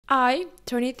I,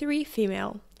 23,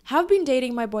 female, have been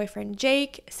dating my boyfriend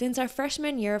Jake since our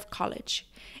freshman year of college.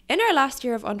 In our last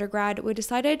year of undergrad, we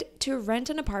decided to rent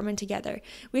an apartment together.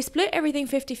 We split everything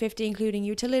 50-50, including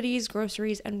utilities,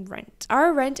 groceries, and rent.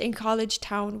 Our rent in college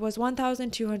town was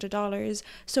 $1,200,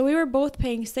 so we were both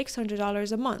paying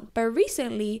 $600 a month. But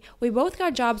recently, we both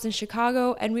got jobs in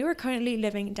Chicago and we were currently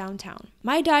living downtown.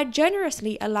 My dad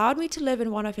generously allowed me to live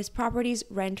in one of his properties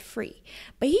rent-free,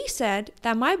 but he said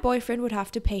that my boyfriend would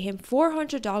have to pay him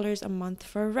 $400 a month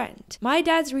for rent. My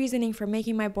dad's reasoning for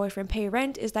making my boyfriend pay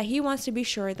rent is that he wants to be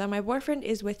sure that my boyfriend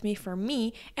is with me for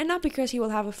me and not because he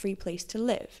will have a free place to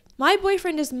live. My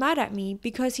boyfriend is mad at me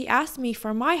because he asked me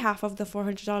for my half of the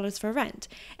 $400 for rent,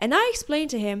 and I explained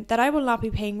to him that I will not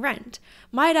be paying rent.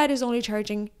 My dad is only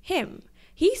charging him.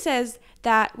 He says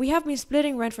that we have been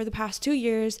splitting rent for the past 2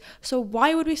 years, so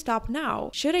why would we stop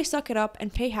now? Should I suck it up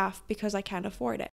and pay half because I can't afford it?